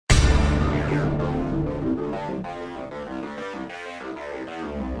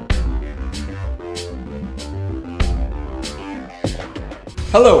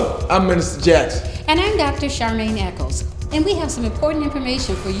Hello, I'm Minister Jackson. And I'm Dr. Charmaine Eccles, and we have some important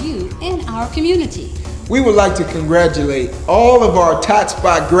information for you and our community. We would like to congratulate all of our Tot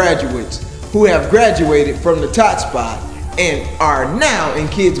Spot graduates who have graduated from the Tot Spot and are now in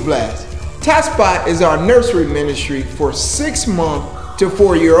Kids Blast. Tot Spot is our nursery ministry for 6-month to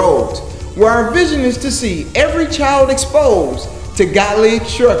 4-year-olds, where our vision is to see every child exposed to godly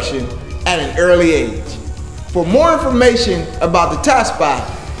instruction at an early age. For more information about the Tot Spot,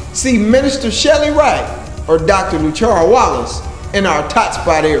 see Minister Shelley Wright or Dr. Luchara Wallace in our Tot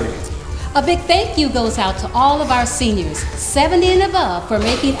Spot area. A big thank you goes out to all of our seniors, 70 and above, for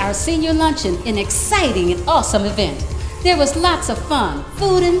making our senior luncheon an exciting and awesome event. There was lots of fun,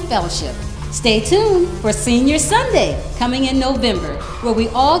 food, and fellowship. Stay tuned for Senior Sunday coming in November, where we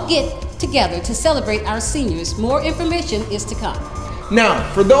all get together to celebrate our seniors. More information is to come. Now,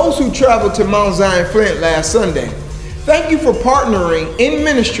 for those who traveled to Mount Zion Flint last Sunday, thank you for partnering in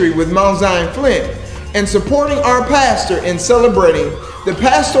ministry with Mount Zion Flint and supporting our pastor in celebrating the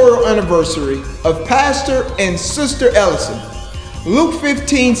pastoral anniversary of Pastor and Sister Ellison. Luke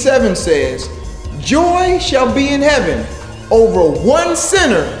 15:7 says, "Joy shall be in heaven over one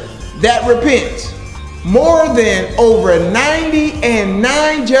sinner that repents, more than over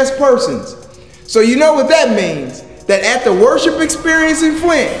 99 just persons." So you know what that means, that at the worship experience in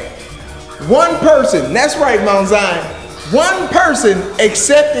Flint, one person, that's right Mount Zion, one person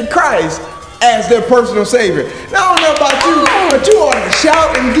accepted Christ as their personal Savior. Now I don't know about you, but you ought to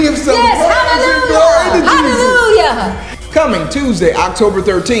shout and give some praise and glory to Jesus. Hallelujah! Coming Tuesday, October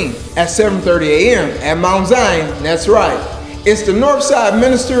 13th at 7:30 a.m. at Mount Zion, that's right, it's the Northside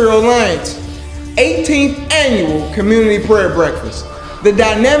Ministerial Alliance 18th Annual Community Prayer Breakfast. The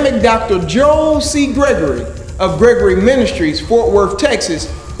dynamic Dr. Joel C. Gregory of Gregory Ministries, Fort Worth, Texas,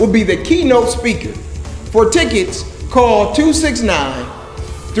 will be the keynote speaker. For tickets, call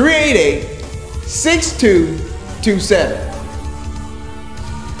 269-388-6227.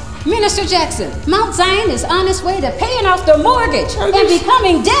 Minister Jackson, Mount Zion is on its way to paying off the mortgage and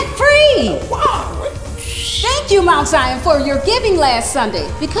becoming debt-free. Wow. Thank you, Mount Zion, for your giving last Sunday.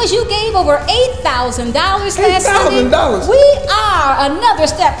 Because you gave over $8,000 last Sunday, we are another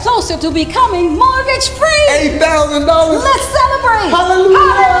step closer to becoming mortgage-free. $8,000. Let's celebrate. Hallelujah.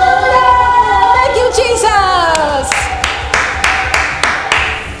 Hallelujah. Thank you, Jesus.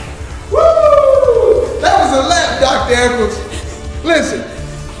 Woo! That was a laugh, Dr. Eccles. Listen,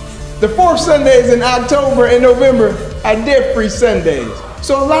 the 4th Sundays in October and November are debt-free Sundays.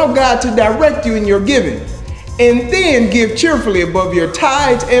 So allow God to direct you in your giving, and then give cheerfully above your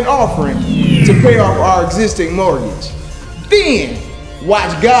tithes and offering to pay off our existing mortgage. Then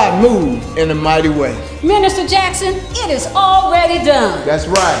watch God move in a mighty way. Minister Jackson, it is already done. That's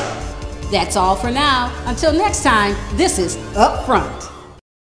right. That's all for now. Until next time, this is Up Front.